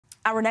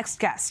Our next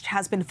guest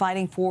has been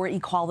fighting for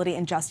equality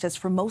and justice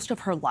for most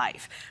of her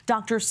life.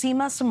 Dr.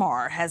 Sima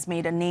Samar has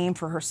made a name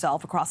for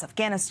herself across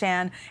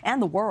Afghanistan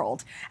and the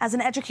world as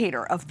an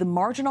educator of the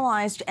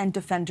marginalized and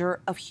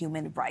defender of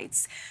human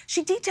rights.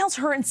 She details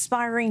her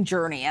inspiring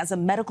journey as a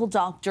medical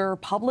doctor,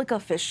 public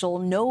official,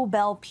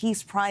 Nobel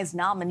Peace Prize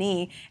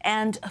nominee,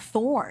 and a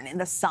thorn in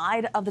the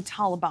side of the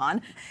Taliban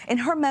in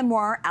her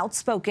memoir,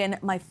 Outspoken,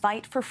 My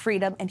Fight for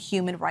Freedom and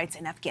Human Rights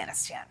in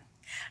Afghanistan.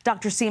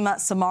 Dr. Sima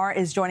Samar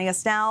is joining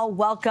us now.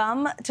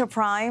 Welcome to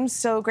Prime.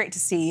 So great to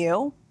see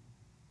you.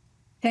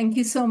 Thank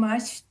you so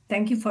much.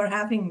 Thank you for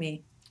having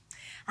me.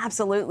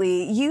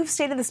 Absolutely. You've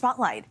stayed in the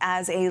spotlight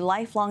as a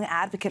lifelong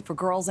advocate for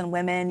girls and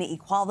women,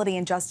 equality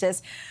and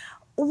justice.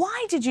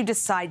 Why did you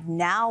decide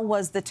now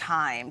was the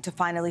time to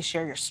finally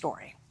share your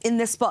story in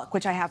this book,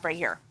 which I have right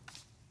here?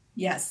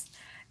 Yes.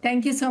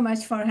 Thank you so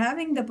much for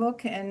having the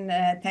book, and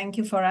thank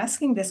you for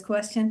asking this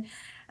question.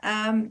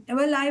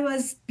 Well, I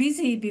was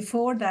busy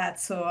before that,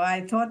 so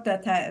I thought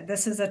that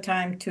this is a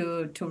time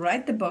to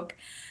write the book.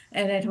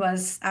 And it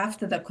was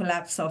after the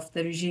collapse of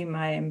the regime,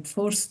 I am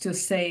forced to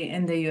stay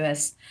in the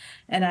U.S.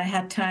 And I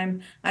had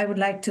time. I would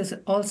like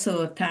to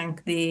also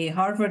thank the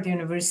Harvard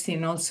University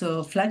and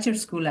also Fletcher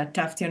School at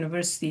Tufts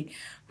University,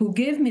 who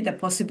gave me the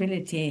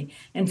possibility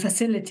and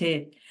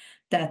facilitate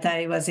that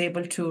I was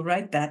able to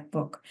write that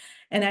book.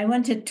 And I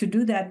wanted to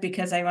do that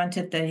because I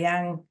wanted the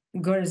young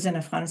girls in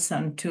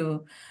Afghanistan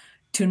to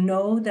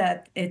know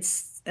that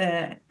it's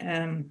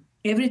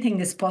everything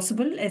is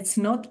possible. It's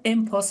not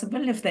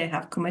impossible if they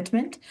have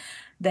commitment.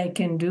 They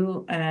can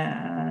do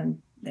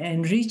and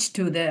reach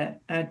to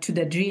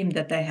the dream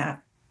that they have.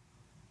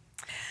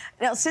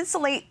 Now, since the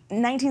late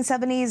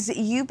 1970s,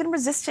 you've been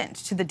resistant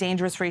to the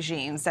dangerous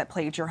regimes that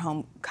plagued your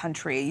home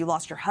country. You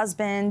lost your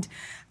husband,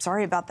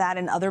 sorry about that,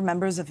 and other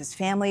members of his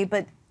family.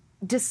 But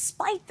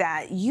despite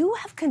that, you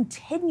have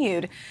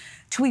continued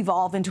to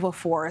evolve into a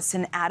force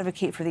and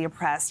advocate for the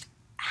oppressed.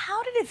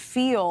 How did it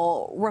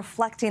feel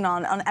reflecting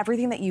on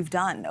everything that you've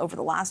done over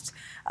the last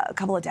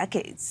couple of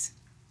decades?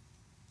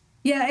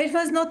 Yeah, it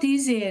was not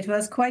easy. It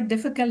was quite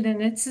difficult,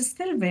 and it's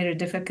still very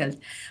difficult.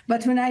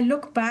 But when I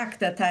look back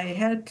that I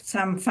helped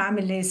some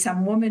families,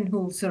 some women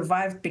who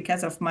survived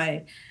because of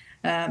my,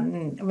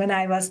 when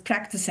I was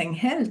practicing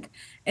health,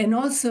 and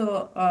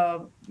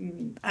also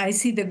I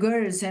see the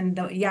girls and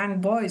the young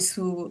boys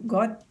who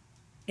got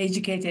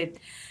educated,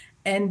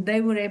 and they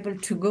were able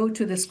to go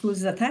to the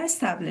schools that I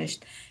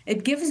established.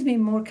 It gives me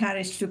more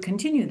courage to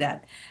continue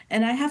that.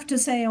 And I have to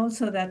say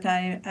also that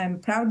I'm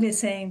proudly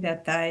saying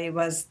that I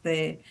was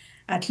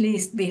at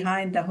least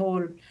behind the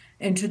whole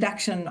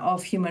introduction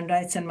of human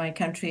rights in my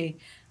country,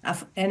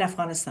 in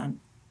Afghanistan.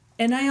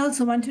 And I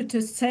also wanted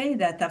to say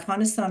that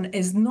Afghanistan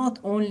is not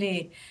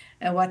only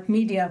what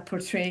media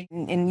portray.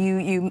 And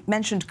you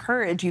mentioned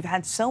courage. You've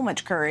had so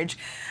much courage.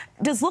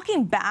 Does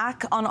looking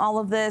back on all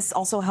of this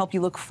also help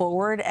you look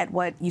forward at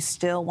what you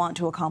still want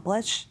to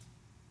accomplish?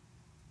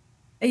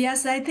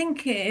 Yes, I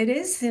think it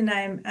is. And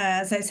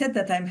as I said,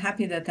 that I'm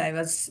happy that I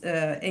was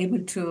able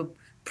to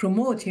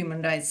promote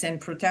human rights and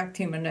protect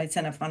human rights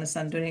in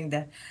Afghanistan during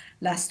the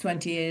last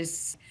 20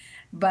 years.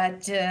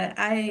 But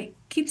I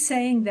keep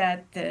saying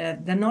that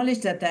the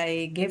knowledge that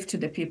I give to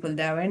the people,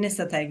 the awareness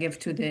that I give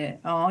to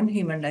on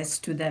human rights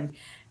to them,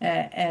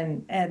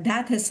 and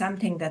that is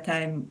something that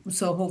I'm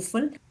so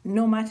hopeful.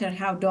 No matter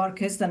how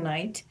dark is the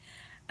night,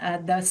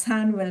 the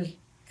sun will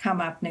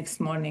come up next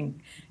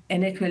morning,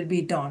 and it will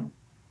be dawn.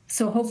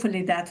 So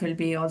hopefully that will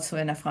be also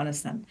in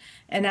Afghanistan.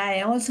 And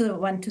I also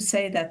want to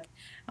say that,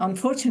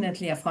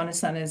 unfortunately,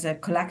 Afghanistan is a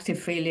collective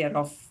failure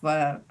of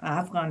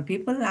Afghan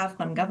people,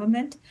 Afghan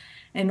government,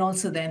 and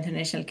also the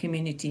international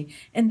community.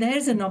 And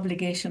there's an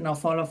obligation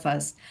of all of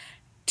us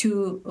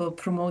to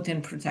promote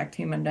and protect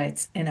human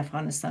rights in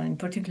Afghanistan, and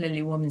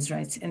particularly women's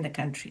rights in the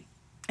country.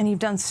 And you've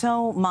done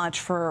so much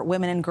for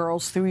women and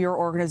girls through your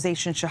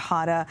organization,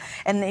 Shahada.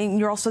 And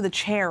you're also the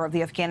chair of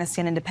the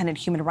Afghanistan Independent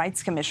Human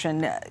Rights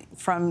Commission.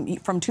 From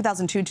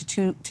 2002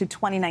 to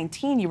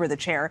 2019, you were the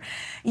chair.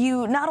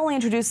 You not only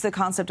introduced the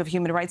concept of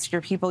human rights to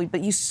your people,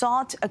 but you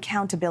sought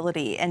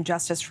accountability and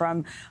justice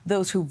from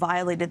those who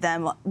violated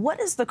them. What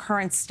is the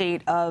current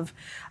state of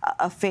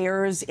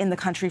affairs in the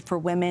country for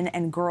women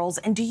and girls?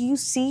 And do you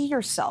see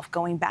yourself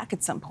going back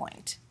at some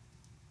point?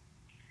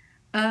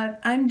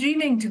 I'm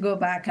dreaming to go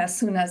back as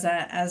soon as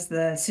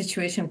the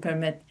situation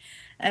permits.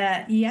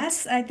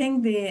 Yes, I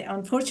think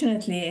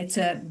unfortunately it's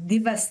a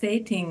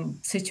devastating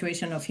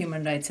situation of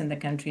human rights in the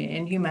country,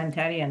 and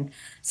humanitarian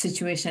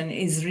situation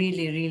is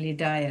really, really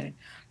dire.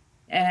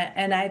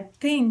 And I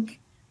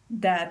think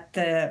that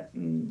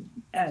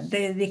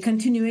the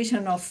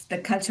continuation of the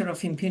culture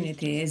of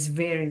impunity is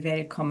very,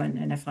 very common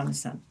in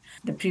Afghanistan.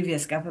 The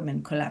previous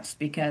government collapsed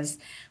because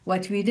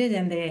what we did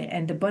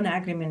in the Bonn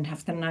Agreement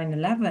after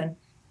 9/11,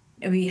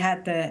 we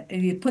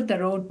put the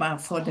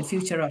roadmap for the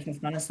future of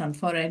Afghanistan,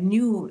 for a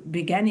new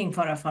beginning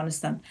for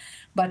Afghanistan.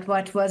 But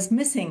what was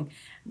missing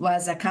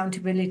was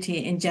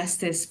accountability and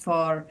justice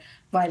for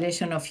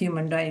violation of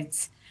human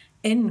rights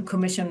in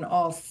commission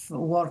of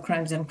war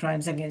crimes and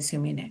crimes against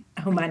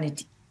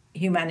humanity.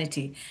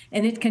 humanity.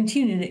 And it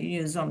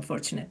continues,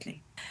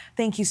 unfortunately.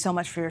 Thank you so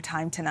much for your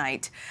time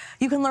tonight.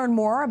 You can learn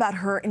more about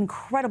her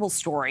incredible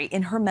story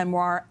in her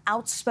memoir,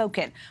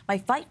 Outspoken, My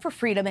Fight for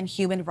Freedom and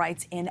Human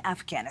Rights in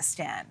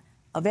Afghanistan.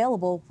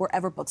 Available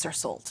wherever books are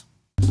sold.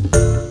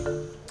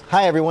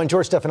 Hi, everyone.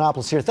 George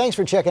Stephanopoulos here. Thanks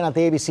for checking out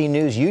the ABC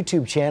News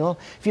YouTube channel.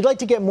 If you'd like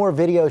to get more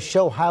videos,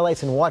 show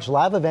highlights, and watch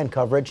live event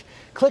coverage,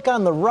 click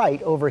on the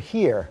right over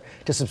here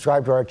to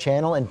subscribe to our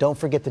channel. And don't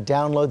forget to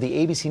download the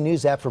ABC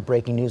News app for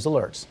breaking news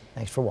alerts.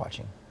 Thanks for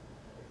watching.